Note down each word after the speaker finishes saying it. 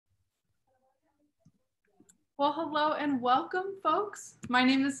Well, hello and welcome, folks. My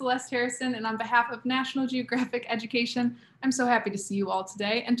name is Celeste Harrison, and on behalf of National Geographic Education, I'm so happy to see you all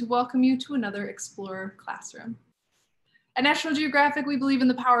today and to welcome you to another Explorer Classroom. At National Geographic, we believe in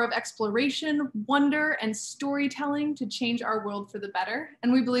the power of exploration, wonder, and storytelling to change our world for the better,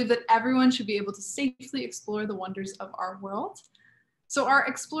 and we believe that everyone should be able to safely explore the wonders of our world. So our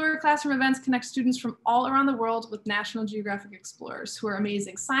Explorer Classroom events connect students from all around the world with National Geographic explorers who are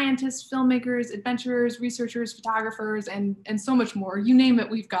amazing scientists, filmmakers, adventurers, researchers, photographers, and so much more. You name it,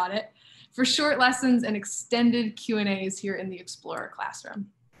 we've got it. For short lessons and extended Q&As here in the Explorer Classroom.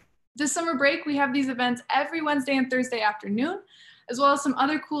 This summer break, we have these events every Wednesday and Thursday afternoon, as well as some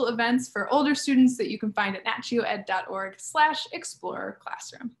other cool events for older students that you can find at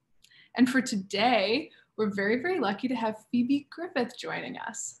natgeoed.org/explorerclassroom. And for today, we're very, very lucky to have Phoebe Griffith joining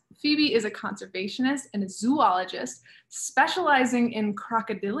us. Phoebe is a conservationist and a zoologist specializing in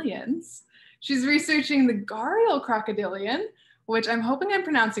crocodilians. She's researching the gharial crocodilian, which I'm hoping I'm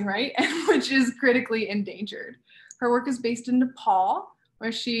pronouncing right, and which is critically endangered. Her work is based in Nepal,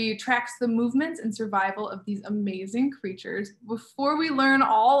 where she tracks the movements and survival of these amazing creatures. Before we learn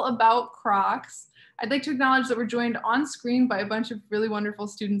all about crocs, I'd like to acknowledge that we're joined on screen by a bunch of really wonderful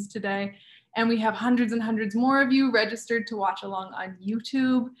students today. And we have hundreds and hundreds more of you registered to watch along on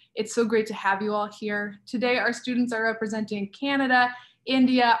YouTube. It's so great to have you all here. Today, our students are representing Canada,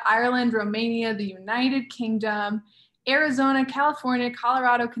 India, Ireland, Romania, the United Kingdom, Arizona, California,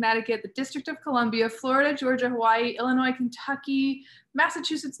 Colorado, Connecticut, the District of Columbia, Florida, Georgia, Hawaii, Illinois, Kentucky,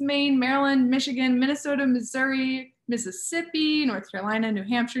 Massachusetts, Maine, Maryland, Michigan, Minnesota, Missouri, Mississippi, North Carolina, New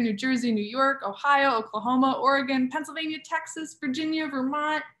Hampshire, New Jersey, New York, Ohio, Oklahoma, Oregon, Pennsylvania, Texas, Virginia,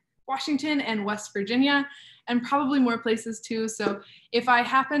 Vermont, Washington, and West Virginia, and probably more places too. So if I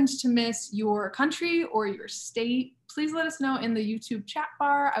happened to miss your country or your state, please let us know in the YouTube chat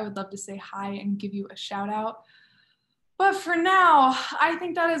bar. I would love to say hi and give you a shout out. But for now, I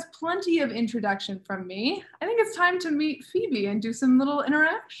think that is plenty of introduction from me. I think it's time to meet Phoebe and do some little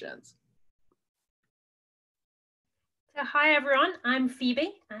interactions. So hi everyone, I'm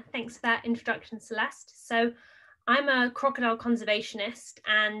Phoebe. Thanks for that introduction, Celeste. So I'm a crocodile conservationist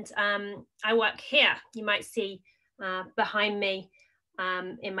and I work here. You might see behind me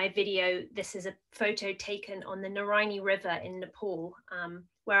in my video, this is a photo taken on the Narayani River in Nepal,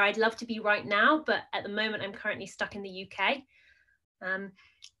 where I'd love to be right now, but at the moment I'm currently stuck in the UK.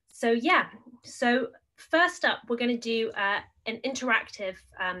 So first up, we're going to do an interactive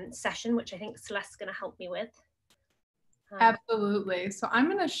session, which I think Celeste's going to help me with. Absolutely. So I'm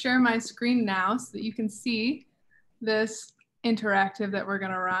going to share my screen now so that you can see this interactive that we're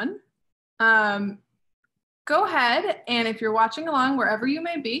going to run. Go ahead, and if you're watching along wherever you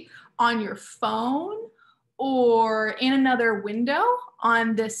may be, on your phone or in another window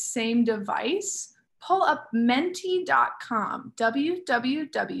on this same device, pull up menti.com,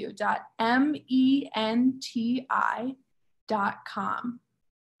 www.menti.com.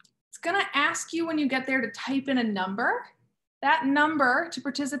 It's going to ask you when you get there to type in a number. That number to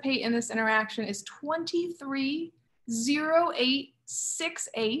participate in this interaction is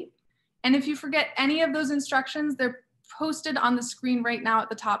 230868. And if you forget any of those instructions, they're posted on the screen right now at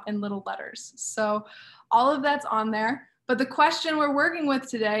the top in little letters. So all of that's on there. But the question we're working with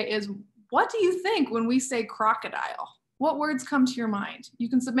today is, what do you think when we say crocodile? What words come to your mind? You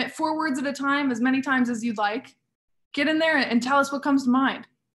can submit 4 words at a time, as many times as you'd like. Get in there and tell us what comes to mind.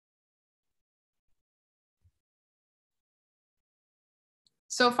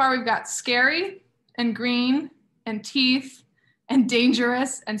 So far, we've got scary and green and teeth and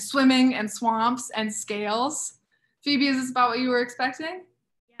dangerous and swimming and swamps and scales. Phoebe, is this about what you were expecting?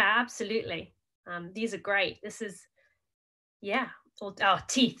 Yeah, absolutely. These are great. This is, yeah. Oh,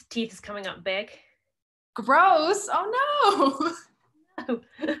 teeth. Teeth is coming up big. Gross. Oh no. No.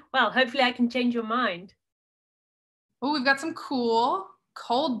 Well, hopefully I can change your mind. Oh, we've got some cool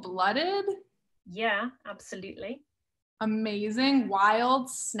cold-blooded. Yeah, absolutely. Amazing wild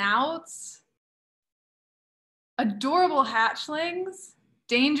snouts. Adorable hatchlings.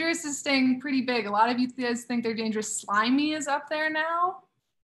 Dangerous is staying pretty big. A lot of you guys think they're dangerous. Slimy is up there now.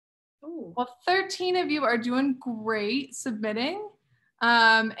 Ooh. Well, 13 of you are doing great submitting.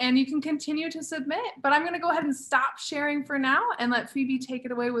 And you can continue to submit, but I'm going to go ahead and stop sharing for now and let Phoebe take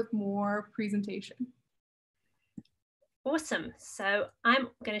it away with more presentation. Awesome. So I'm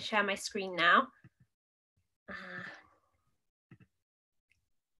going to share my screen now.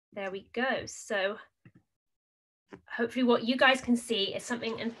 There we go. So hopefully what you guys can see is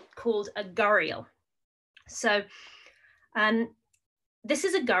something called a gharial. So this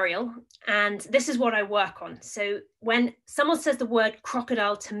is a gharial, and this is what I work on. So when someone says the word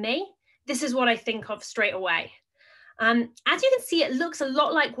crocodile to me, this is what I think of straight away. As you can see, it looks a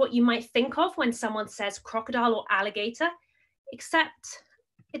lot like what you might think of when someone says crocodile or alligator, except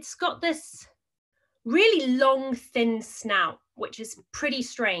it's got this really long, thin snout, which is pretty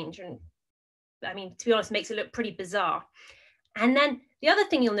strange. And I mean, to be honest, makes it look pretty bizarre. And then the other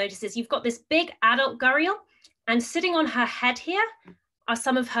thing you'll notice is you've got this big adult gharial, and sitting on her head here are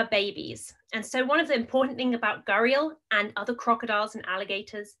some of her babies. And so one of the important things about gharial and other crocodiles and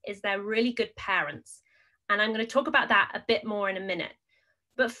alligators is they're really good parents. And I'm going to talk about that a bit more in a minute.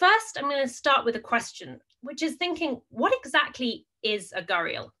 But first, I'm going to start with a question, which is thinking, what exactly is a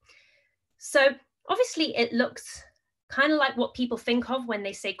gharial? So obviously it looks kind of like what people think of when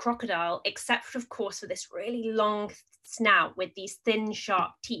they say crocodile, except of course for this really long snout with these thin,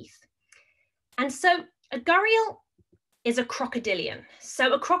 sharp teeth. And so a gharial is a crocodilian.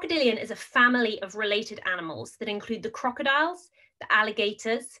 So a crocodilian is a family of related animals that include the crocodiles, the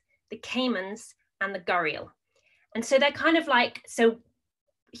alligators, the caimans, and the gharial. And so they're kind of like, so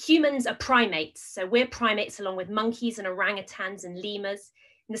humans are primates. So we're primates along with monkeys and orangutans and lemurs.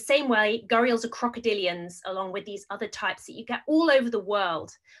 In the same way, gharials are crocodilians along with these other types that you get all over the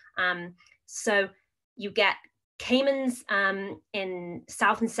world. So you get caimans in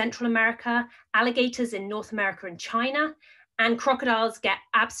South and Central America, alligators in North America and China, and crocodiles get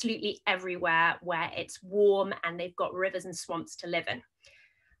absolutely everywhere where it's warm and they've got rivers and swamps to live in.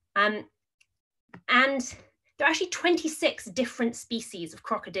 And there are actually 26 different species of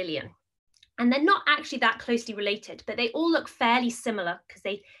crocodilian. And they're not actually that closely related, but they all look fairly similar because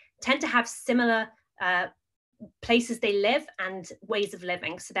they tend to have similar places they live and ways of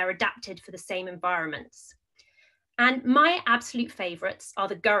living. So they're adapted for the same environments. And my absolute favorites are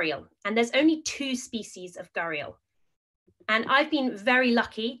the gharial. And there's only 2 species of gharial. And I've been very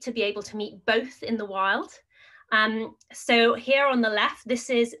lucky to be able to meet both in the wild. So here on the left, this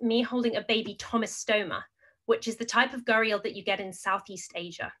is me holding a baby Tomistoma, which is the type of gharial that you get in Southeast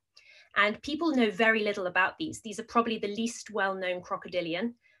Asia. And people know very little about these. These are probably the least well-known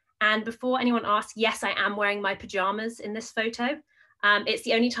crocodilian. And before anyone asks, yes, I am wearing my pajamas in this photo. It's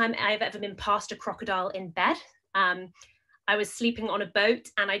the only time I've ever been past a crocodile in bed. I was sleeping on a boat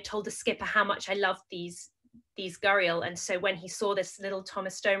and I told the skipper how much I loved these gharial. And so when he saw this little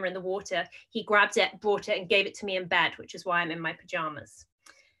Tomistoma in the water, he grabbed it, brought it and gave it to me in bed, which is why I'm in my pajamas.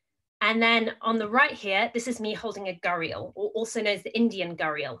 And then on the right here, this is me holding a gharial, or also known as the Indian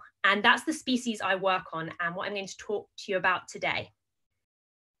gharial. And that's the species I work on and what I'm going to talk to you about today.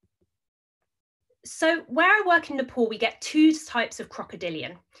 So where I work in Nepal, we get 2 types of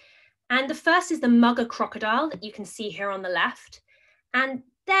crocodilian. And the first is the mugger crocodile that you can see here on the left. And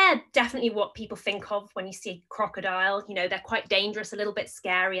they're definitely what people think of when you see crocodile. You know, they're quite dangerous, a little bit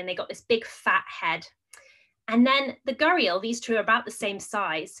scary, and they got this big fat head. And then the gharial, these 2 are about the same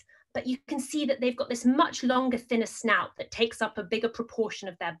size, but you can see that they've got this much longer, thinner snout that takes up a bigger proportion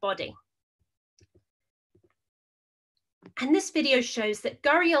of their body. And this video shows that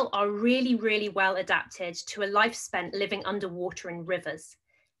gharial are really, really well adapted to a life spent living underwater in rivers.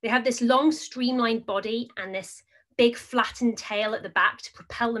 They have this long, streamlined body and this big flattened tail at the back to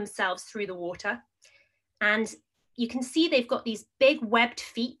propel themselves through the water. And you can see they've got these big webbed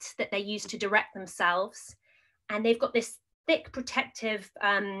feet that they use to direct themselves. And they've got this thick protective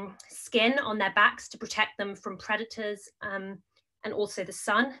skin on their backs to protect them from predators and also the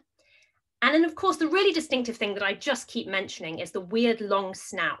sun. And then of course, the really distinctive thing that I just keep mentioning is the weird long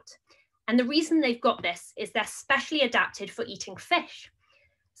snout. And the reason they've got this is they're specially adapted for eating fish.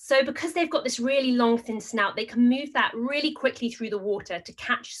 So because they've got this really long, thin snout, they can move that really quickly through the water to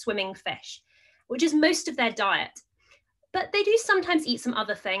catch swimming fish, which is most of their diet. But they do sometimes eat some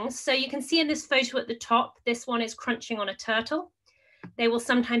other things. So you can see in this photo at the top, this one is crunching on a turtle. They will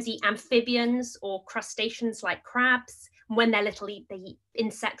sometimes eat amphibians or crustaceans like crabs. When they're little, they eat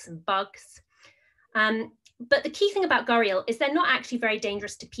insects and bugs. But the key thing about gharial is they're not actually very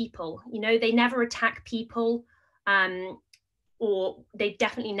dangerous to people. You know, they never attack people, or they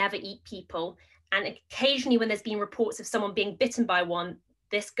definitely never eat people. And occasionally when there's been reports of someone being bitten by one,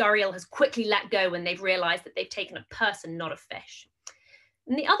 this gharial has quickly let go when they've realized that they've taken a person, not a fish.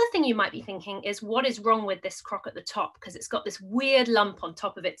 And the other thing you might be thinking is, what is wrong with this croc at the top? Because it's got this weird lump on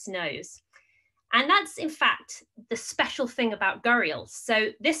top of its nose. And that's in fact the special thing about gharials.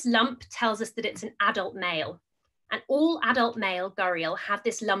 So this lump tells us that it's an adult male. And all adult male gharial have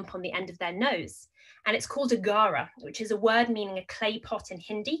this lump on the end of their nose. And it's called a gara, which is a word meaning a clay pot in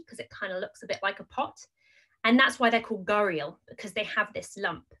Hindi, because it kind of looks a bit like a pot. And that's why they're called gharial, because they have this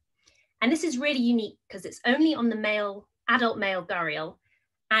lump. And this is really unique because it's only on the adult male gharial,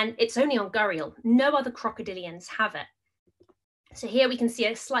 and it's only on gharial. No other crocodilians have it. So here we can see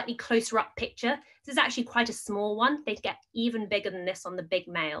a slightly closer up picture. This is actually quite a small one. They get even bigger than this on the big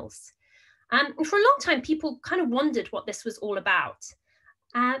males. And for a long time, people kind of wondered what this was all about.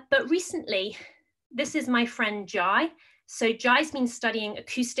 But recently, this is my friend Jai. So Jai's been studying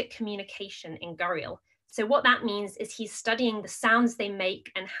acoustic communication in gharial. So what that means is he's studying the sounds they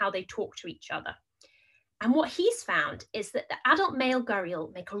make and how they talk to each other. And what he's found is that the adult male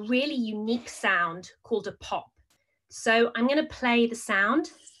gharial make a really unique sound called a pop. So I'm going to play the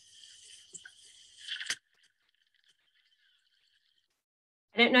sound.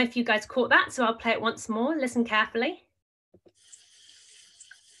 I don't know if you guys caught that, so I'll play it once more. Listen carefully.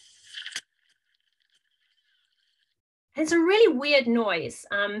 It's a really weird noise,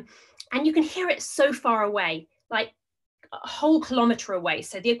 and you can hear it so far away, like a whole kilometer away,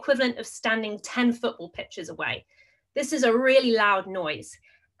 so the equivalent of standing 10 football pitches away. This is a really loud noise,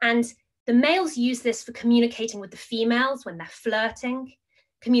 and the males use this for communicating with the females when they're flirting,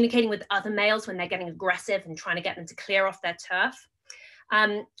 communicating with other males when they're getting aggressive and trying to get them to clear off their turf.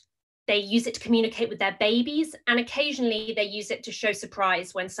 They use it to communicate with their babies, and occasionally they use it to show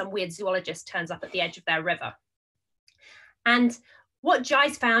surprise when some weird zoologist turns up at the edge of their river. And what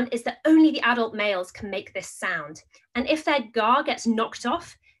Jai's found is that only the adult males can make this sound. And if their gar gets knocked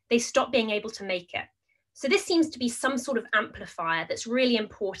off, they stop being able to make it. So this seems to be some sort of amplifier that's really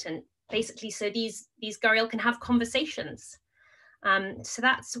important, basically, so these gharial can have conversations. So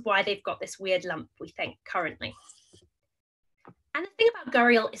that's why they've got this weird lump, we think, currently. And the thing about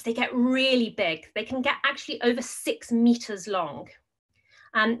gharial is they get really big. They can get actually over 6 meters long.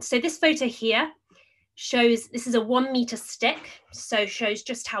 So this photo here shows, this is a 1 meter stick, so shows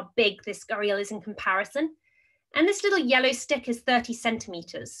just how big this gharial is in comparison. And this little yellow stick is 30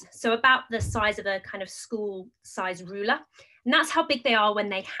 centimeters, so about the size of a kind of school size ruler. And that's how big they are when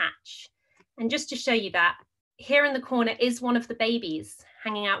they hatch. And just to show you that, here in the corner is one of the babies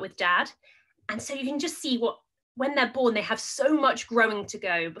hanging out with dad. And so you can just see when they're born, they have so much growing to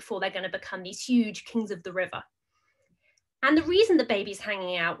go before they're going to become these huge kings of the river. And the reason the baby's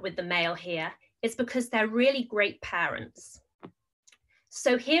hanging out with the male here is because they're really great parents.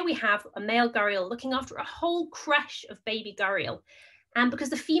 So here we have a male gharial looking after a whole creche of baby gharial. And because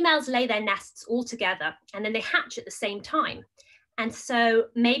the females lay their nests all together and then they hatch at the same time. And so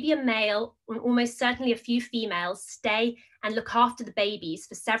maybe a male, and almost certainly a few females, stay and look after the babies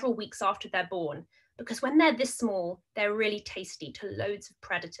for several weeks after they're born. Because when they're this small, they're really tasty to loads of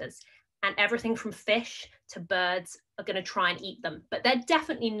predators. And everything from fish to birds are going to try and eat them. But they're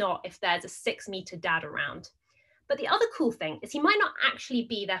definitely not if there's a 6 meter dad around. But the other cool thing is he might not actually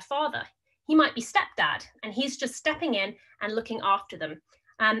be their father. He might be stepdad, and he's just stepping in and looking after them.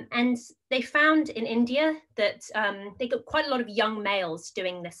 And they found in India that they got quite a lot of young males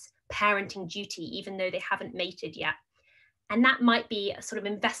doing this parenting duty, even though they haven't mated yet. And that might be a sort of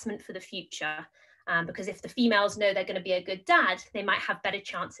investment for the future. Because if the females know they're going to be a good dad, they might have better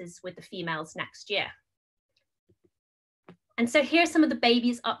chances with the females next year. And so here's some of the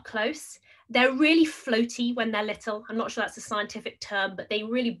babies up close. They're really floaty when they're little. I'm not sure that's a scientific term, but they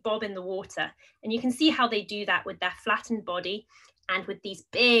really bob in the water. And you can see how they do that with their flattened body and with these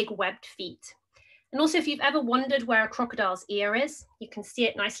big webbed feet. And also, if you've ever wondered where a crocodile's ear is, you can see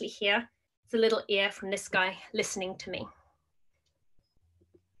it nicely here. It's a little ear from this guy listening to me.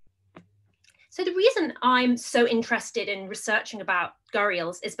 So the reason I'm so interested in researching about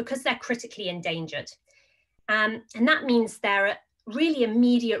gharials is because they're critically endangered. And that means they're at really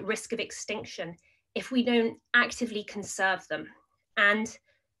immediate risk of extinction if we don't actively conserve them. And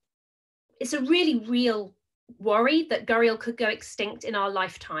it's a really real worry that gharial could go extinct in our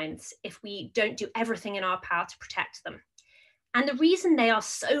lifetimes if we don't do everything in our power to protect them. And the reason they are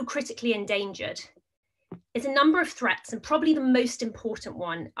so critically endangered is a number of threats, and probably the most important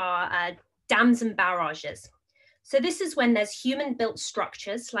one are dams and barrages. So this is when there's human-built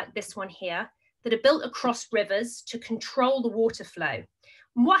structures like this one here that are built across rivers to control the water flow.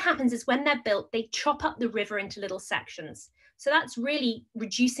 And what happens is when they're built, they chop up the river into little sections. So that's really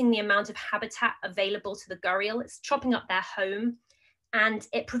reducing the amount of habitat available to the gharial. It's chopping up their home, and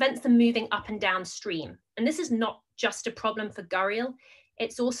it prevents them moving up and downstream. And this is not just a problem for gharial.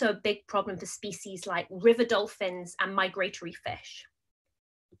 It's also a big problem for species like river dolphins and migratory fish.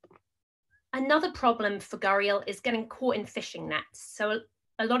 Another problem for gharial is getting caught in fishing nets. So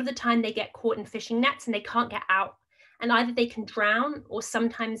a lot of the time they get caught in fishing nets and they can't get out. And either they can drown, or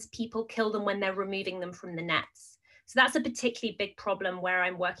sometimes people kill them when they're removing them from the nets. So that's a particularly big problem where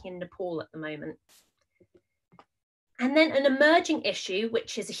I'm working in Nepal at the moment. And then an emerging issue,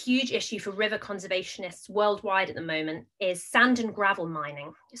 which is a huge issue for river conservationists worldwide at the moment, is sand and gravel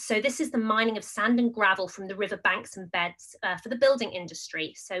mining. So this is the mining of sand and gravel from the river banks and beds for the building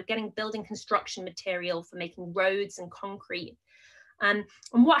industry. So getting building construction material for making roads and concrete. And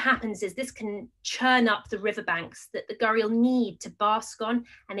what happens is this can churn up the riverbanks that the gharial need to bask on,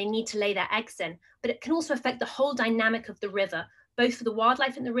 and they need to lay their eggs in. But it can also affect the whole dynamic of the river, both for the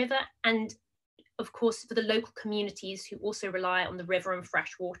wildlife in the river and, of course, for the local communities who also rely on the river and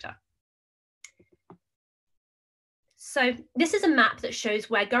fresh water. So this is a map that shows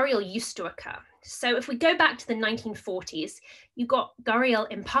where gharial used to occur. So if we go back to the 1940s, you got gharial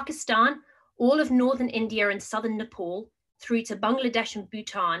in Pakistan, all of northern India and southern Nepal, through to Bangladesh and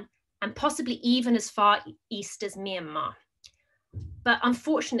Bhutan, and possibly even as far east as Myanmar. But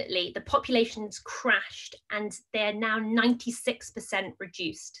unfortunately, the populations crashed and they're now 96%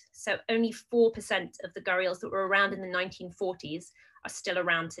 reduced. So only 4% of the gharials that were around in the 1940s are still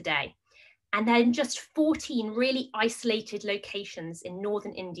around today. And they're in just 14 really isolated locations in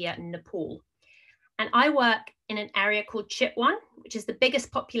northern India and Nepal. And I work in an area called Chitwan, which is the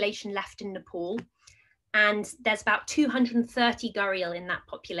biggest population left in Nepal. And there's about 230 gharial in that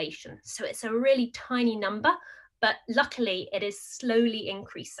population. So it's a really tiny number, but luckily it is slowly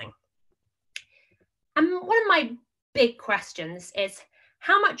increasing. And one of my big questions is,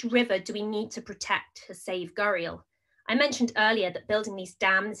 how much river do we need to protect to save gharial? I mentioned earlier that building these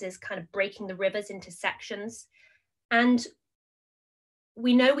dams is kind of breaking the rivers into sections. And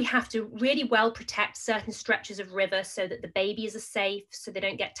we know we have to really well protect certain stretches of river so that the babies are safe, so they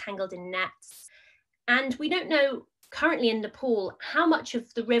don't get tangled in nets. And we don't know currently in Nepal how much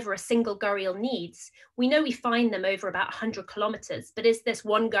of the river a single gharial needs. We know we find them over about 100 kilometers, but is this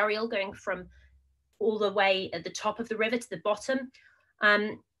one gharial going from all the way at the top of the river to the bottom?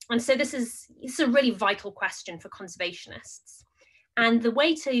 And so this is a really vital question for conservationists. And the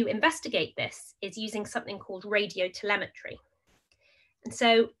way to investigate this is using something called radio telemetry. And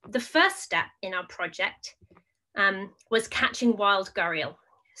so the first step in our project was catching wild gharial.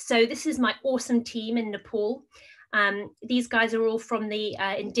 So this is my awesome team in Nepal. These guys are all from the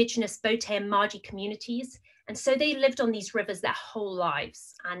indigenous Bote and Marji communities. And so they lived on these rivers their whole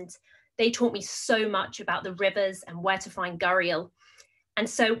lives. And they taught me so much about the rivers and where to find gharial. And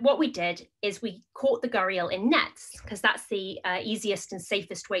so what we did is we caught the gharial in nets, because that's the easiest and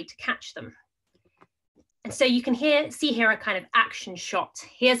safest way to catch them. And so you can see here a kind of action shot.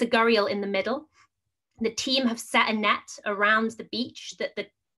 Here's a gharial in the middle. The team have set a net around the beach that the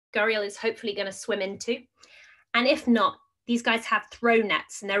gharial is hopefully going to swim into. And if not, these guys have throw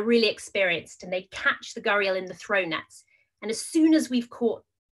nets and they're really experienced, and they catch the gharial in the throw nets. And as soon as we've caught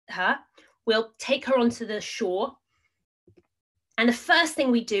her, we'll take her onto the shore. And the first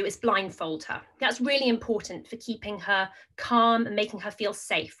thing we do is blindfold her. That's really important for keeping her calm and making her feel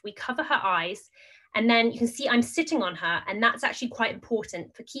safe. We cover her eyes, and then you can see I'm sitting on her, and that's actually quite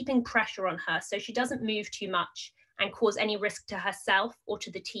important for keeping pressure on her so she doesn't move too much and cause any risk to herself or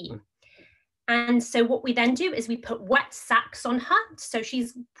to the team. And so what we then do is we put wet sacks on her. So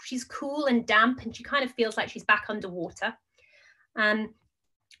she's cool and damp, and she kind of feels like she's back underwater. And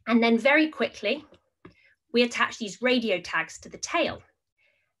then very quickly, we attach these radio tags to the tail.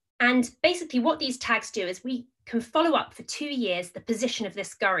 And basically what these tags do is we can follow up for 2 years the position of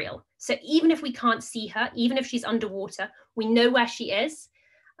this gharial. So even if we can't see her, even if she's underwater, we know where she is.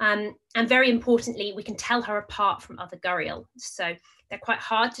 And very importantly, we can tell her apart from other gharial. So they're quite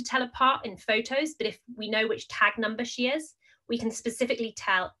hard to tell apart in photos, but if we know which tag number she is, we can specifically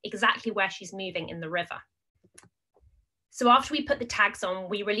tell exactly where she's moving in the river. So after we put the tags on,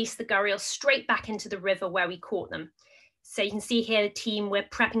 we release the gharial straight back into the river where we caught them. So you can see here the team, we're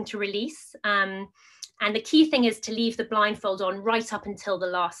prepping to release. And the key thing is to leave the blindfold on right up until the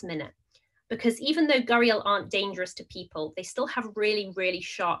last minute. Because even though gharial aren't dangerous to people, they still have really, really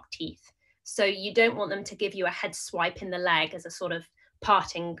sharp teeth. So you don't want them to give you a head swipe in the leg as a sort of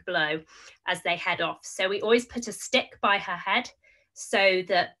parting blow as they head off. So we always put a stick by her head so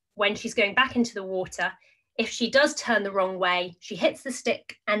that when she's going back into the water, if she does turn the wrong way, she hits the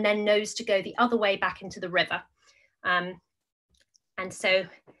stick and then knows to go the other way back into the river. And so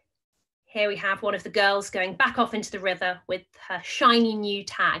here we have one of the girls going back off into the river with her shiny new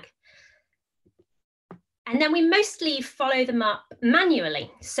tag. And then we mostly follow them up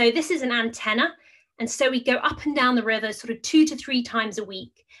manually. So this is an antenna. And so we go up and down the river sort of 2 to 3 times a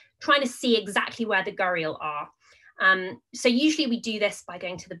week, trying to see exactly where the gharial are. So usually we do this by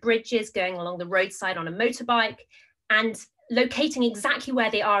going to the bridges, going along the roadside on a motorbike, and locating exactly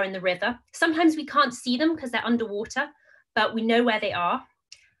where they are in the river. Sometimes we can't see them because they're underwater, but we know where they are.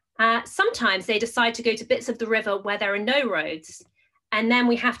 Sometimes they decide to go to bits of the river where there are no roads, and then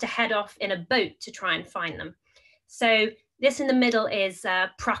we have to head off in a boat to try and find them. So this in the middle is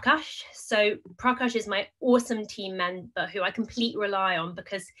Prakash. So Prakash is my awesome team member who I completely rely on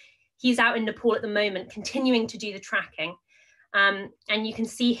because he's out in Nepal at the moment, continuing to do the tracking. And you can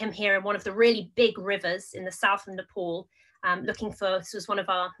see him here in one of the really big rivers in the south of Nepal, looking for, this was one of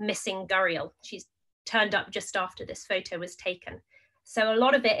our missing gharial. She's turned up just after this photo was taken. So a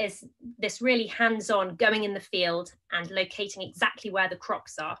lot of it is this really hands-on going in the field and locating exactly where the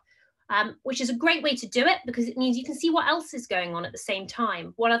crocs are, which is a great way to do it because it means you can see what else is going on at the same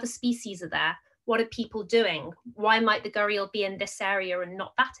time. What other species are there? What are people doing? Why might the gharial be in this area and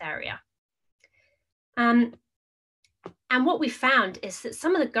not that area? And what we found is that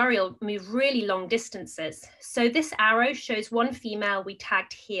some of the gharial move really long distances. So this arrow shows one female we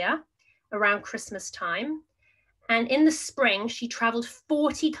tagged here around Christmas time. And in the spring, she traveled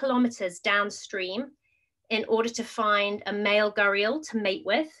 40 kilometers downstream in order to find a male gharial to mate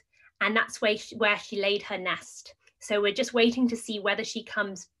with. And that's where she laid her nest. So we're just waiting to see whether she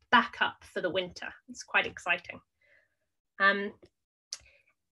comes back up for the winter. It's quite exciting. And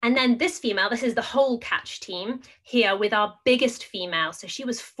then this female, this is the whole catch team here with our biggest female. So she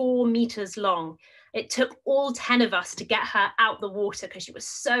was 4 meters long. It took all 10 of us to get her out the water because she was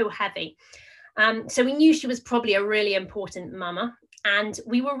so heavy. So we knew she was probably a really important mama, and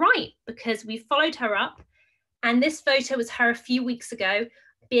we were right because we followed her up. And this photo was her a few weeks ago,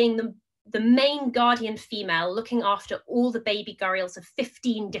 being the main guardian female, looking after all the baby gharials of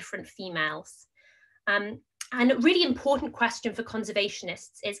 15 different females. And a really important question for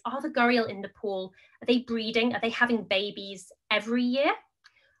conservationists is, are the gharial in Nepal, are they breeding? Are they having babies every year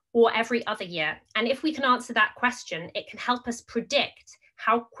or every other year? And if we can answer that question, it can help us predict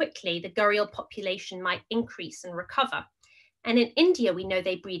how quickly the gharial population might increase and recover. And in India, we know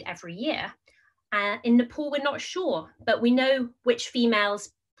they breed every year. In Nepal, we're not sure, but we know which females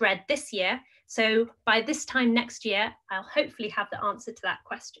bred this year. So by this time next year, I'll hopefully have the answer to that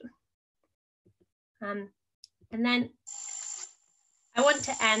question. And then I want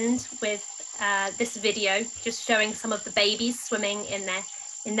to end with this video, just showing some of the babies swimming in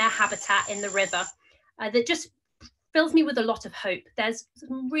their habitat in the river that just fills me with a lot of hope. There's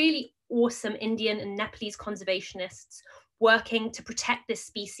some really awesome Indian and Nepalese conservationists working to protect this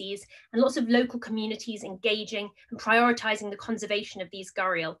species, and lots of local communities engaging and prioritizing the conservation of these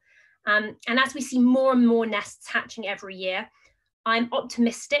gharial. And as we see more and more nests hatching every year, I'm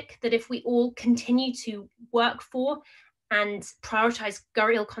optimistic that if we all continue to work for and prioritize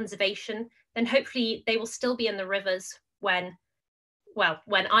gharial conservation, then hopefully they will still be in the rivers when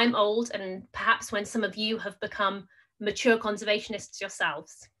I'm old, and perhaps when some of you have become mature conservationists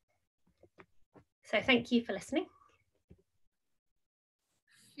yourselves. So thank you for listening.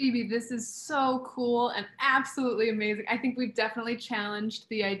 Phoebe, this is so cool and absolutely amazing. I think we've definitely challenged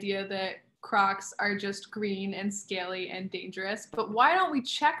the idea that crocs are just green and scaly and dangerous, but why don't we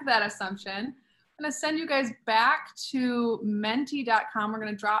check that assumption? I'm gonna send you guys back to menti.com. We're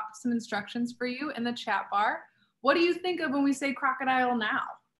gonna drop some instructions for you in the chat bar. What do you think of when we say crocodile now?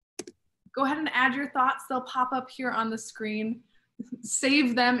 Go ahead and add your thoughts. They'll pop up here on the screen.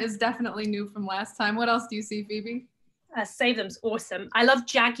 Save them is definitely new from last time. What else do you see, Phoebe? Save them's awesome. I love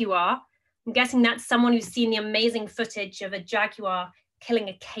jaguar. I'm guessing that's someone who's seen the amazing footage of a jaguar killing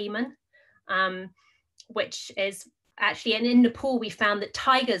a caiman, which is actually, and in Nepal, we found that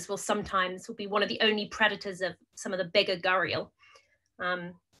tigers will be one of the only predators of some of the bigger gharial.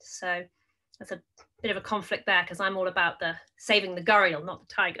 So that's a bit of a conflict there because I'm all about saving the gharial, not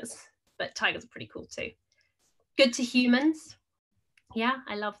the tigers. But tigers are pretty cool too. Good to humans. Yeah,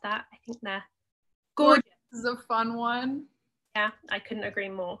 I love that. I think they're gorgeous. This is a fun one. Yeah, I couldn't agree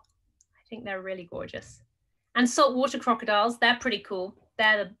more. I think they're really gorgeous. And saltwater crocodiles, they're pretty cool.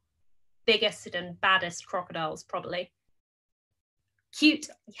 They're the biggest and baddest crocodiles, probably. Cute,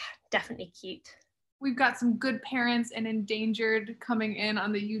 yeah, definitely cute. We've got some good parents and endangered coming in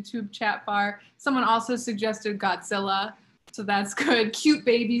on the YouTube chat bar. Someone also suggested Godzilla. So that's good. Cute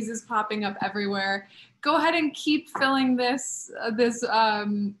babies is popping up everywhere. Go ahead and keep filling this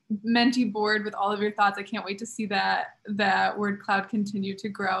Menti board with all of your thoughts. I can't wait to see that word cloud continue to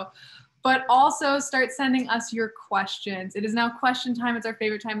grow. But also start sending us your questions. It is now question time. It's our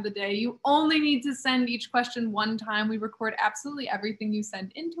favorite time of the day. You only need to send each question one time. We record absolutely everything you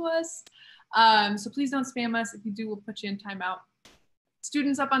send into us. So please don't spam us. If you do, we'll put you in timeout.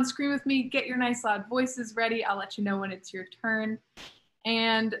 Students up on screen with me, get your nice loud voices ready. I'll let you know when it's your turn.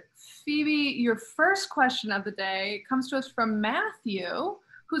 And Phoebe, your first question of the day comes to us from Matthew,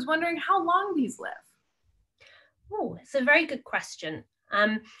 who's wondering how long these live. Oh, it's a very good question.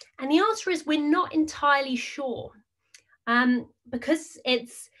 And the answer is we're not entirely sure, because there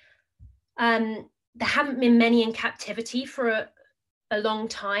haven't been many in captivity for a long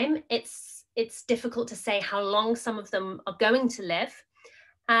time. It's difficult to say how long some of them are going to live.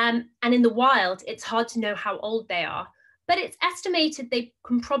 And in the wild, it's hard to know how old they are, but it's estimated they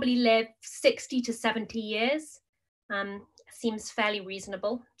can probably live 60 to 70 years. Seems fairly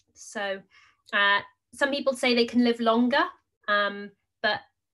reasonable. So some people say they can live longer, but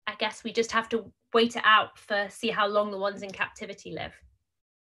I guess we just have to wait it out for see how long the ones in captivity live.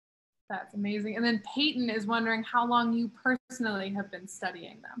 That's amazing. And then Peyton is wondering how long you personally have been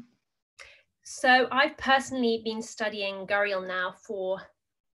studying them. So I've personally been studying gharial now for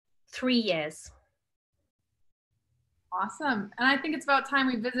 3 years. Awesome. And I think it's about time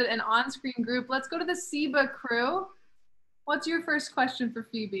we visit an on-screen group. Let's go to the SEBA crew. What's your first question for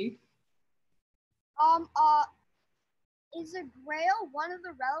Phoebe? Is a grail one of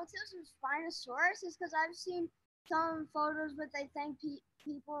the relatives of Spinosaurus? Is because I've seen some photos with, I think,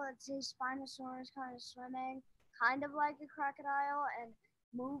 people that say Spinosaurus kind of swimming, kind of like a crocodile, and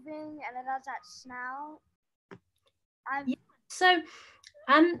moving, and it has that snout. So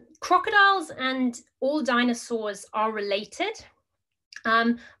crocodiles and all dinosaurs are related,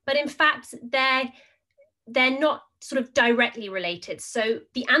 but in fact they're not sort of directly related. So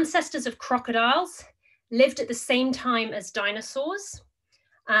the ancestors of crocodiles lived at the same time as dinosaurs,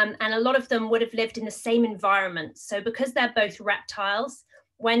 and a lot of them would have lived in the same environment. So because they're both reptiles,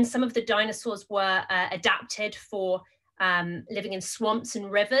 when some of the dinosaurs were adapted for living in swamps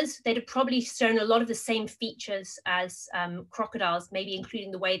and rivers, they'd have probably shown a lot of the same features as crocodiles, maybe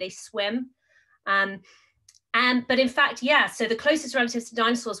including the way they swim. But in fact, yeah, so the closest relatives to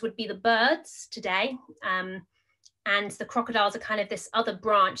dinosaurs would be the birds today, and the crocodiles are kind of this other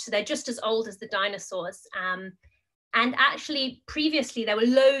branch. So they're just as old as the dinosaurs. And actually, previously, there were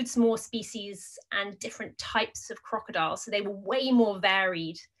loads more species and different types of crocodiles. So they were way more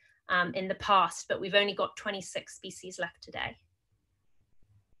varied in the past, but we've only got 26 species left today.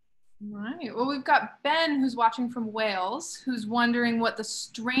 Right. Well, we've got Ben, who's watching from Wales, who's wondering what the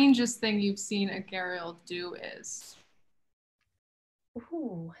strangest thing you've seen a gharial do is.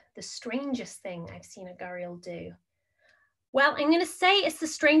 Ooh, the strangest thing I've seen a gharial do. Well, I'm going to say it's the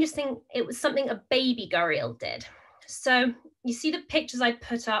strangest thing. It was something a baby gharial did. So you see the pictures I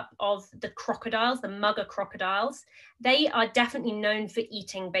put up of the crocodiles, the mugger crocodiles. They are definitely known for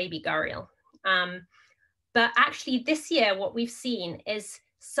eating baby gharial. But actually this year, what we've seen is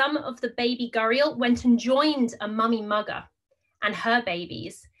some of the baby gharial went and joined a mummy mugger and her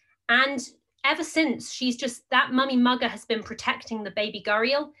babies. And ever since, that mummy mugger has been protecting the baby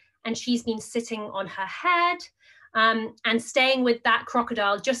gharial, and she's been sitting on her head and staying with that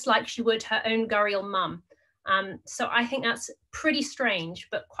crocodile just like she would her own gharial mum. So I think that's pretty strange,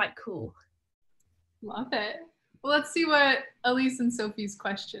 but quite cool. Love it. Well, let's see what Elise and Sophie's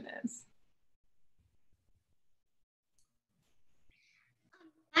question is.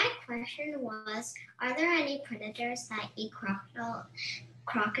 My question was, are there any predators that eat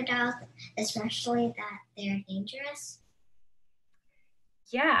crocodiles, especially that they're dangerous?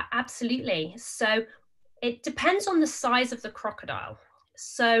 Yeah, absolutely. So it depends on the size of the crocodile.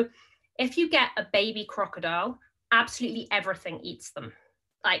 So if you get a baby crocodile, absolutely everything eats them.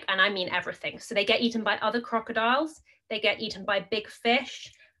 And I mean everything. So they get eaten by other crocodiles, they get eaten by big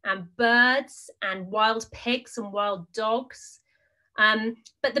fish and birds and wild pigs and wild dogs.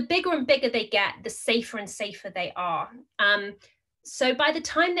 But the bigger and bigger they get, the safer and safer they are. So by the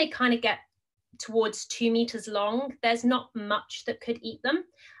time they kind of get towards 2 meters long, there's not much that could eat them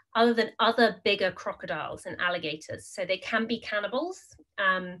other than other bigger crocodiles and alligators. So they can be cannibals.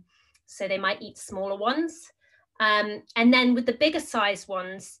 So they might eat smaller ones. And then with the bigger size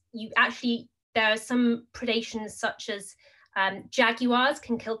ones, there are some predations such as jaguars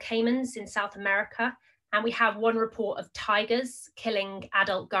can kill caimans in South America. And we have one report of tigers killing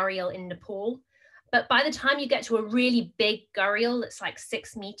adult gharial in Nepal. But by the time you get to a really big gharial that's like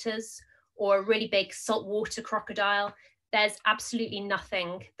 6 meters, or a really big saltwater crocodile, there's absolutely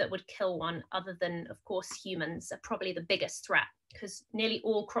nothing that would kill one other than, of course, humans are probably the biggest threat, because nearly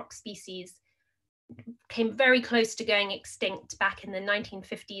all croc species came very close to going extinct back in the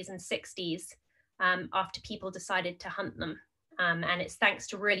 1950s and 60s after people decided to hunt them. And it's thanks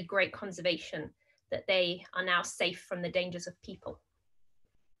to really great conservation that they are now safe from the dangers of people.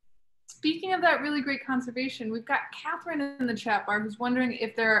 Speaking of that really great conservation, we've got Catherine in the chat bar who's wondering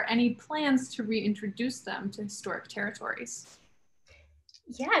if there are any plans to reintroduce them to historic territories.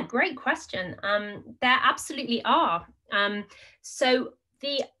 Yeah, great question. There absolutely are. So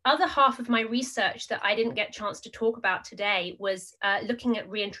The other half of my research that I didn't get a chance to talk about today was looking at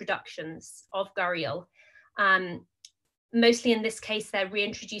reintroductions of gharial. Mostly in this case, they're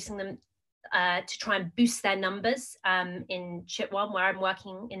reintroducing them to try and boost their numbers in Chitwan, where I'm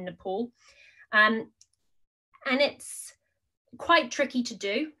working in Nepal. And it's quite tricky to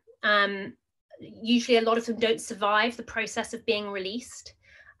do. Usually a lot of them don't survive the process of being released.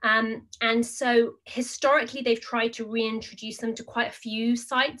 And so historically, they've tried to reintroduce them to quite a few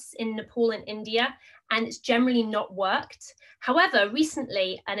sites in Nepal and India, and it's generally not worked. However,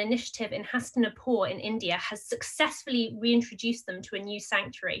 recently, an initiative in Hastinapur in India has successfully reintroduced them to a new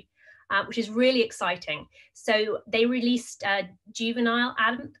sanctuary, which is really exciting. So they released juvenile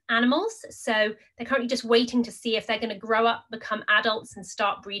animals. So they're currently just waiting to see if they're going to grow up, become adults, and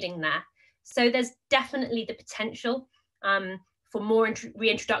start breeding there. So there's definitely the potential for more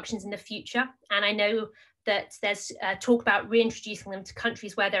reintroductions in the future. And I know that there's talk about reintroducing them to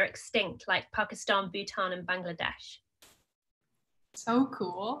countries where they're extinct, like Pakistan, Bhutan, and Bangladesh. So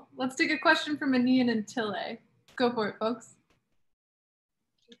cool. Let's take a question from Anian and Tille. Go for it, folks.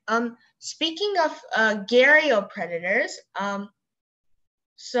 Speaking of gharial predators,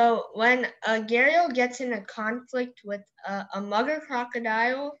 so when a gharial gets in a conflict with a mugger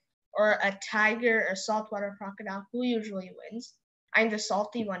crocodile or a tiger or saltwater crocodile, who usually wins? I mean, the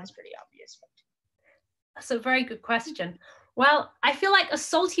salty one is pretty obvious. That's a very good question. Well, I feel like a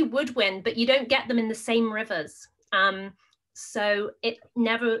salty would win, but you don't get them in the same rivers. So it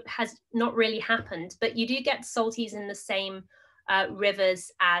never has not really happened, but you do get salties in the same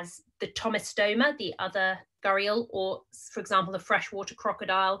rivers as the Tomistoma, the other gharial, or for example, the freshwater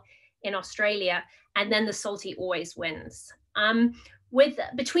crocodile in Australia, and then the salty always wins.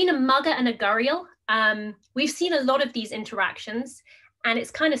 Between a mugger and a gharial, we've seen a lot of these interactions, and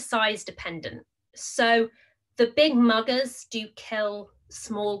it's kind of size dependent. So the big muggers do kill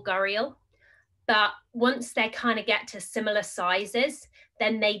small gharial, but once they kind of get to similar sizes,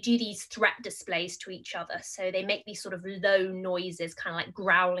 then they do these threat displays to each other. So they make these sort of low noises, kind of like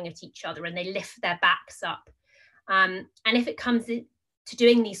growling at each other, and they lift their backs up. And if it comes to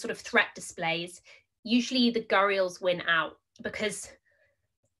doing these sort of threat displays, usually the gharials win out, because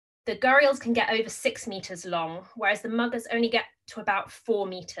the gharials can get over 6 meters long, whereas the muggers only get to about 4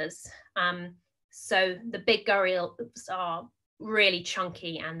 meters. So the big gharials are really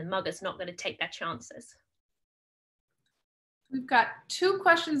chunky, and the mugger's not going to take their chances. We've got 2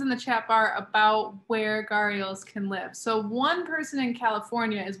 questions in the chat bar about where gharials can live. So one person in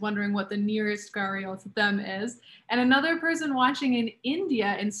California is wondering what the nearest gharial to them is. And another person watching in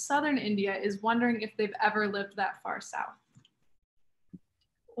India, in southern India, is wondering if they've ever lived that far south.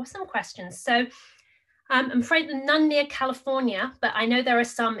 Awesome questions. So I'm afraid none near California, but I know there are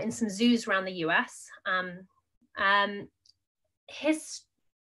some in some zoos around the US.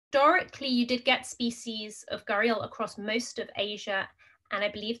 Historically, you did get species of gharial across most of Asia, and I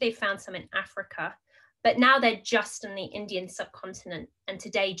believe they found some in Africa, but now they're just in the Indian subcontinent, and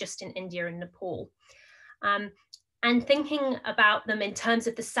today just in India and Nepal. And thinking about them in terms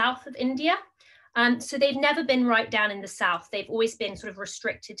of the south of India, so they've never been right down in the south. They've always been sort of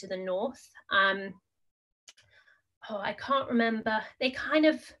restricted to the north. I can't remember.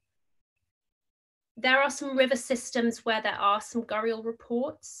 There are some river systems where there are some gharial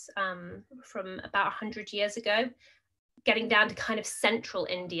reports from about 100 years ago, getting down to kind of central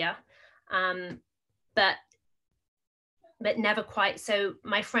India, but never quite. So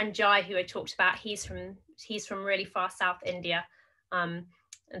my friend Jai, who I talked about, he's from really far south India, and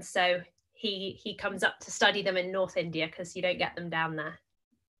so he comes up to study them in North India because you don't get them down there.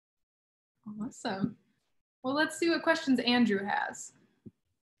 Awesome. Well, let's see what questions Andrew has.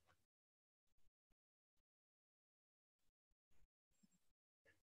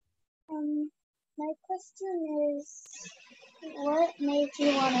 My question is, what made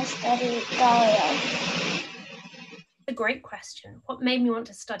you want to study gharial? A great question. What made me want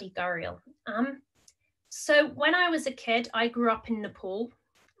to study gharial? So when I was a kid, I grew up in Nepal,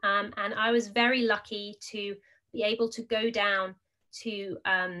 and I was very lucky to be able to go down to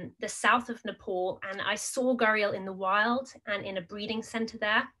the south of Nepal, and I saw gharial in the wild and in a breeding center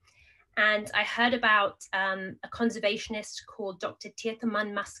there. And I heard about a conservationist called Dr.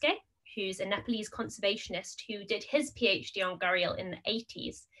 Tirthaman Maske, who's a Nepalese conservationist who did his PhD on gharial in the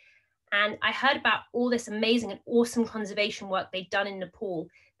 80s. And I heard about all this amazing and awesome conservation work they'd done in Nepal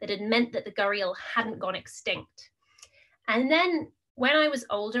that had meant that the gharial hadn't gone extinct. And then when I was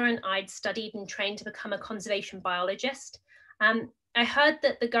older and I'd studied and trained to become a conservation biologist, I heard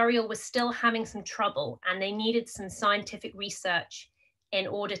that the gharial was still having some trouble and they needed some scientific research in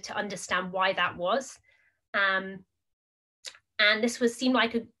order to understand why that was. And this seemed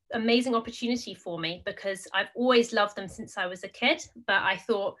like an amazing opportunity for me because I've always loved them since I was a kid, but I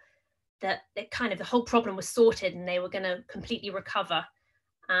thought that the whole problem was sorted and they were going to completely recover.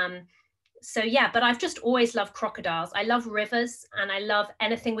 So yeah, but I've just always loved crocodiles. I love rivers and I love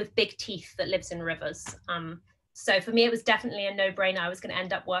anything with big teeth that lives in rivers. So for me, it was definitely a no-brainer. I was going to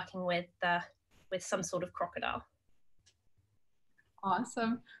end up working with some sort of crocodile.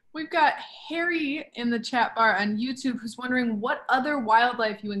 Awesome. We've got Harry in the chat bar on YouTube who's wondering what other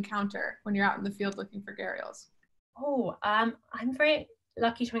wildlife you encounter when you're out in the field looking for gharials. Oh, I'm very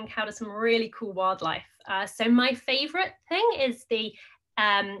lucky to encounter some really cool wildlife. So my favorite thing is the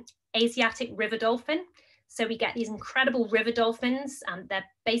Asiatic river dolphin. So we get these incredible river dolphins. They're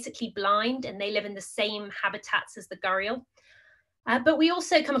basically blind and they live in the same habitats as the gharial. But we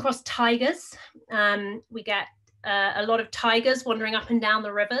also come across tigers. We get a lot of tigers wandering up and down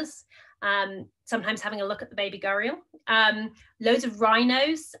the rivers, sometimes having a look at the baby gharial. Loads of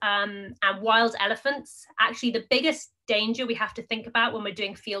rhinos and wild elephants. Actually, the biggest danger we have to think about when we're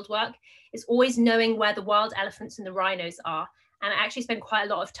doing field work is always knowing where the wild elephants and the rhinos are. And I actually spend quite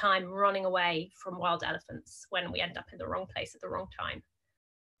a lot of time running away from wild elephants when we end up in the wrong place at the wrong time.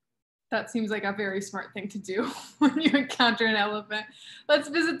 That seems like a very smart thing to do when you encounter an elephant. Let's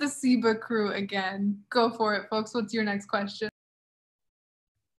visit the SEBA crew again. Go for it, folks. What's your next question?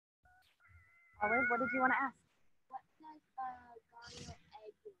 Olive, what did you want to ask? What does a gharial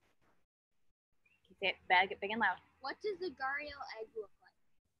egg look like? Say it big and loud. What does the gharial egg look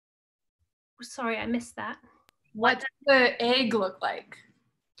like? Sorry, I missed that. What does the egg look like?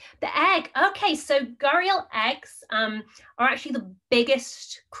 The egg. Okay, so gharial eggs are actually the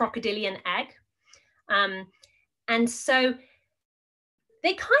biggest crocodilian egg. And so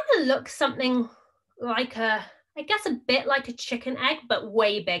they kind of look something like I guess a bit like a chicken egg, but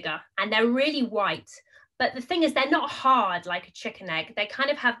way bigger. And they're really white. But the thing is, they're not hard like a chicken egg. They kind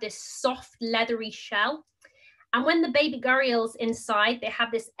of have this soft, leathery shell. And when the baby gharial's inside, they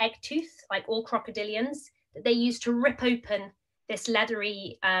have this egg tooth, like all crocodilians, that they use to rip open this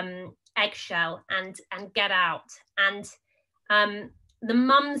leathery eggshell and get out. And the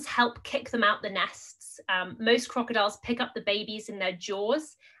mums help kick them out the nests. Most crocodiles pick up the babies in their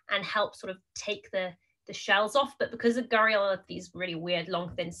jaws and help sort of take the shells off. But because the gharial have these really weird,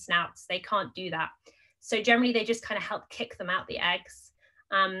 long, thin snouts, they can't do that. So generally, they just kind of help kick them out the eggs.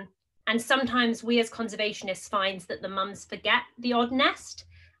 And sometimes we as conservationists find that the mums forget the odd nest.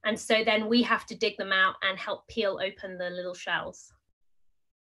 And so then we have to dig them out and help peel open the little shells.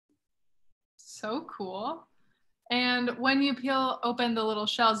 So cool. And when you peel open the little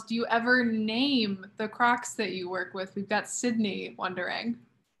shells, do you ever name the crocs that you work with? We've got Sydney wondering.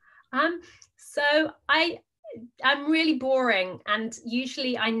 So I'm really boring, and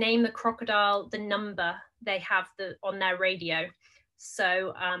usually I name the crocodile the number they have on their radio.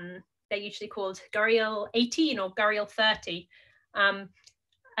 So they're usually called Gharial 18 or Gharial 30.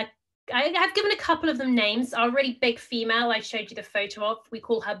 I have given a couple of them names. Our really big female I showed you the photo of, we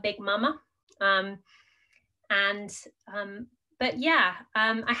call her Big Mama. But yeah,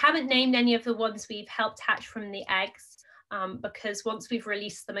 I haven't named any of the ones we've helped hatch from the eggs because once we've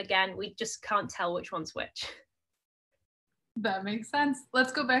released them again, we just can't tell which one's which. That makes sense.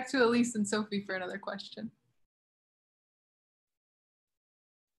 Let's go back to Elise and Sophie for another question.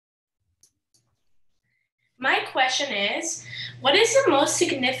 My question is, what is the most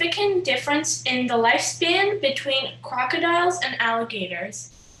significant difference in the lifespan between crocodiles and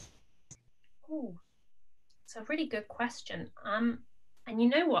alligators? Oh, it's a really good question. And you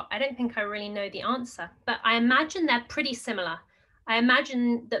know what? I don't think I really know the answer, but I imagine they're pretty similar. I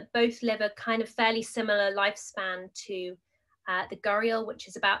imagine that both live a kind of fairly similar lifespan to the gharial, which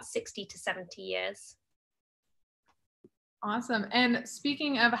is about 60 to 70 years. Awesome. And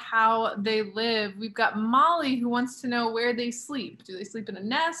speaking of how they live, we've got Molly who wants to know where they sleep. Do they sleep in a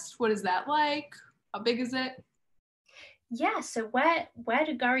nest? What is that like? How big is it? Yeah, so where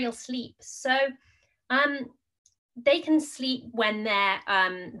do gharial sleep? So they can sleep when they're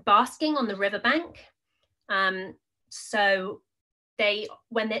basking on the riverbank. So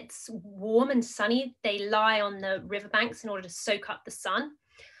when it's warm and sunny, they lie on the riverbanks in order to soak up the sun.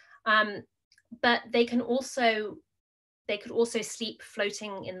 But they could also sleep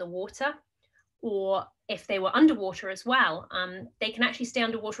floating in the water, or if they were underwater as well, they can actually stay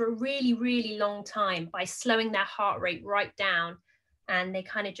underwater a really, really long time by slowing their heart rate right down, and they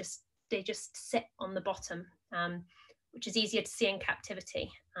kind of just sit on the bottom, which is easier to see in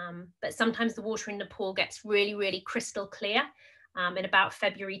captivity. But sometimes the water in Nepal gets really, really crystal clear in about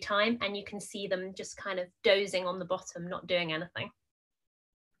February time, and you can see them just kind of dozing on the bottom, not doing anything.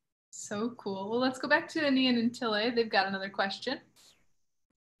 So cool. Well, let's go back to Anian and Tille. They've got another question.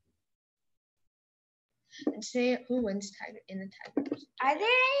 And say who wins in the tiger wars. Are there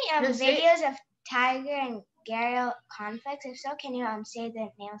any videos of tiger and gharial conflicts? If so, can you say the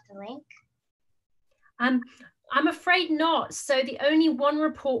name of the link? I'm afraid not. So the only one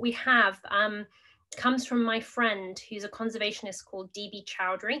report we have comes from my friend who's a conservationist called D.B.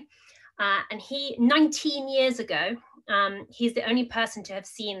 Chowdhury. And he, 19 years ago, he's the only person to have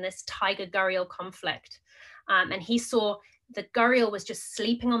seen this tiger gharial conflict. And he saw the gharial was just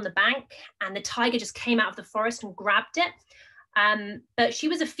sleeping on the bank and the tiger just came out of the forest and grabbed it. But she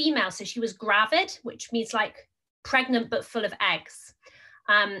was a female, so she was gravid, which means like pregnant but full of eggs.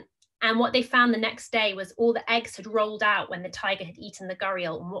 And what they found the next day was all the eggs had rolled out when the tiger had eaten the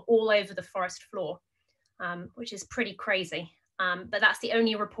gharial and were all over the forest floor, which is pretty crazy. But that's the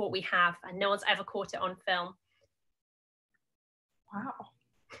only report we have, and no one's ever caught it on film. Wow.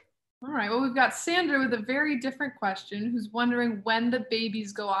 All right, well, we've got Sandra with a very different question, who's wondering when the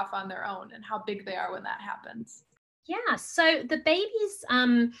babies go off on their own and how big they are when that happens. Yeah, so the babies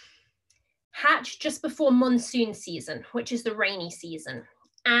hatch just before monsoon season, which is the rainy season.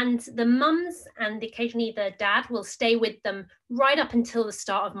 And the mums and occasionally the dad will stay with them right up until the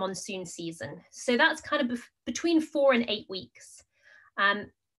start of monsoon season. So that's kind of between 4 and 8 weeks,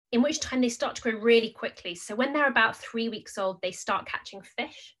 in which time they start to grow really quickly. So when they're about 3 weeks old, they start catching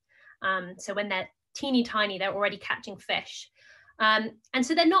fish. So when they're teeny tiny, they're already catching fish. And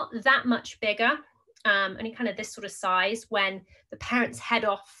so they're not that much bigger, only kind of this sort of size when the parents head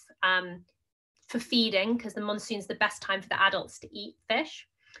off for feeding, because the monsoon's the best time for the adults to eat fish.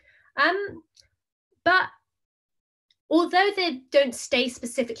 But although they don't stay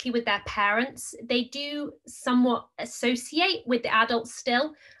specifically with their parents, they do somewhat associate with the adults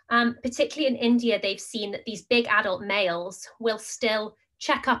still. Particularly in India, they've seen that these big adult males will still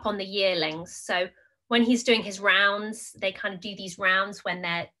check up on the yearlings. So when he's doing his rounds, they kind of do these rounds when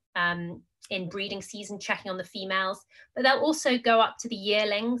they're in breeding season, checking on the females, but they'll also go up to the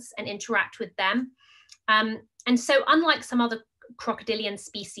yearlings and interact with them. And so unlike some other crocodilian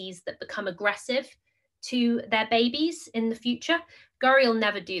species that become aggressive to their babies in the future, gharial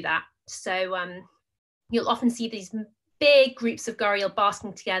never do that. So you'll often see these big groups of gharial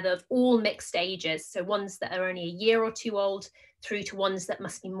basking together of all mixed ages. So ones that are only a year or two old through to ones that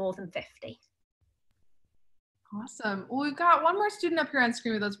must be more than 50. Awesome. Well, we've got one more student up here on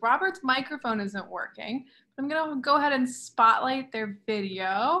screen with us. Robert's microphone isn't working. I'm going to go ahead and spotlight their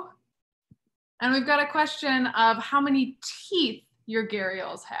video. And we've got a question of how many teeth your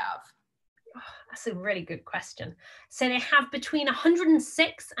gharials have. Oh, that's a really good question. So they have between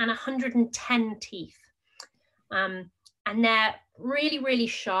 106 and 110 teeth. And they're really, really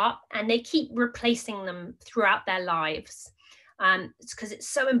sharp, and they keep replacing them throughout their lives. It's because it's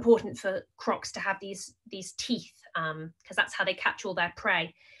so important for crocs to have these teeth, because that's how they catch all their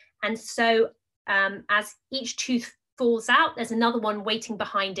prey. And so as each tooth falls out, there's another one waiting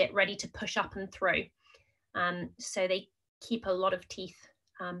behind it, ready to push up and through. So they keep a lot of teeth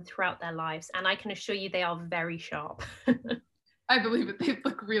throughout their lives. And I can assure you they are very sharp. I believe it. They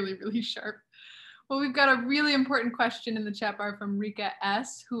look really, really sharp. Well, we've got a really important question in the chat bar from Rika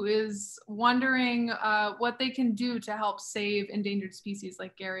S., who is wondering what they can do to help save endangered species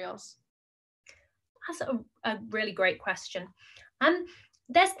like gharials. That's a really great question.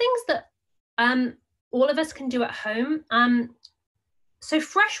 There's things that all of us can do at home. So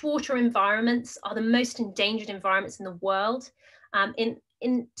freshwater environments are the most endangered environments in the world.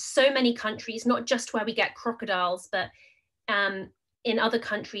 In so many countries, not just where we get crocodiles, but in other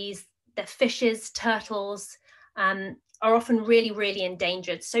countries, the fishes, turtles are often really, really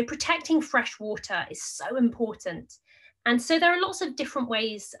endangered. So protecting fresh water is so important. And so there are lots of different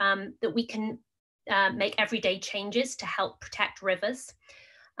ways that we can make everyday changes to help protect rivers.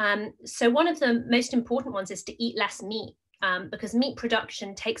 So one of the most important ones is to eat less meat, because meat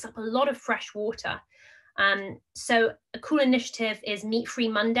production takes up a lot of fresh water. So a cool initiative is Meat-Free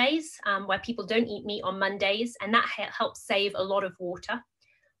Mondays, where people don't eat meat on Mondays, and that helps save a lot of water.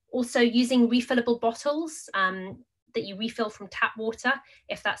 Also using refillable bottles that you refill from tap water,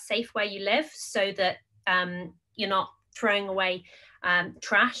 if that's safe where you live, so that you're not throwing away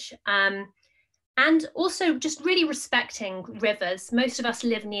trash. And also just really respecting rivers. Most of us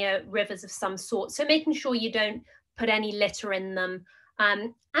live near rivers of some sort, so making sure you don't put any litter in them.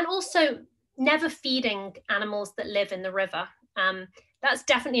 And also never feeding animals that live in the river. That's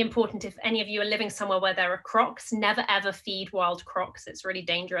definitely important. If any of you are living somewhere where there are crocs, never ever feed wild crocs. It's really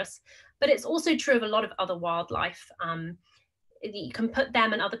dangerous. But it's also true of a lot of other wildlife. You can put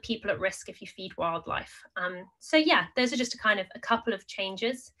them and other people at risk if you feed wildlife. So yeah, those are just a couple of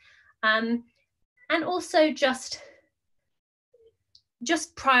changes. and also just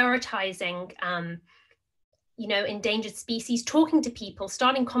prioritizing, you know, endangered species, talking to people,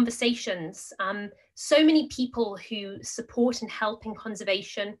 starting conversations. So many people who support and help in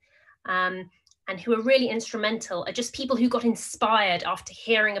conservation and who are really instrumental are just people who got inspired after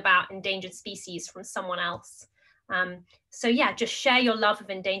hearing about endangered species from someone else. So yeah, just share your love of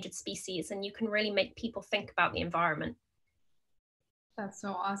endangered species and you can really make people think about the environment. That's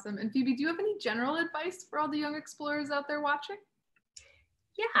so awesome. And Phoebe, do you have any general advice for all the young explorers out there watching?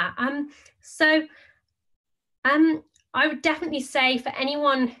 Yeah, I would definitely say for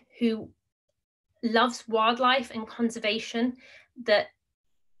anyone who loves wildlife and conservation, that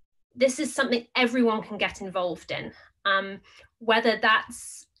this is something everyone can get involved in, whether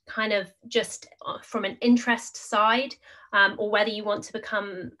that's kind of just from an interest side, or whether you want to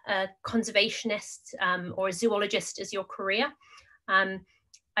become a conservationist or a zoologist as your career. I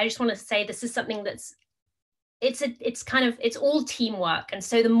just want to say this is something that's, it's all teamwork. And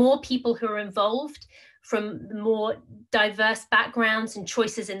so the more people who are involved from the more diverse backgrounds and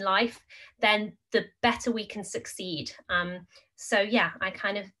choices in life, then the better we can succeed. So yeah, I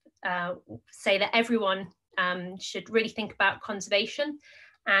kind of say that everyone should really think about conservation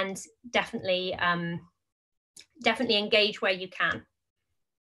and definitely engage where you can.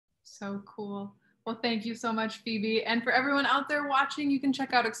 So cool. Well, thank you so much, Phoebe. And for everyone out there watching, you can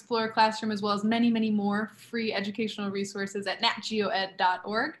check out Explorer Classroom as well as many, many more free educational resources at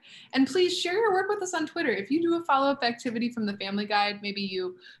natgeoed.org. And please share your work with us on Twitter. If you do a follow-up activity from the Family Guide, maybe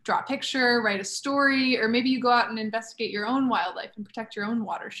you draw a picture, write a story, or maybe you go out and investigate your own wildlife and protect your own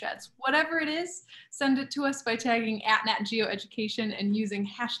watersheds. Whatever it is, send it to us by tagging @NatGeoEducation and using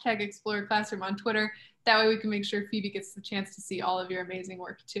hashtag Explorer Classroom on Twitter. That way we can make sure Phoebe gets the chance to see all of your amazing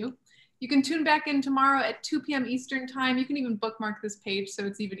work too. You can tune back in tomorrow at 2 p.m. Eastern time. You can even bookmark this page so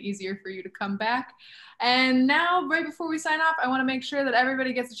it's even easier for you to come back. And now, right before we sign off, I want to make sure that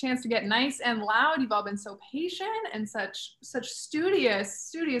everybody gets a chance to get nice and loud. You've all been so patient and such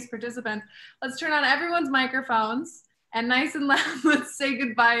studious participants. Let's turn on everyone's microphones and nice and loud, let's say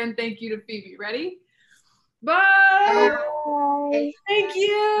goodbye and thank you to Phoebe. Ready? Bye! Bye. Thank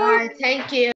you! Bye. Thank you.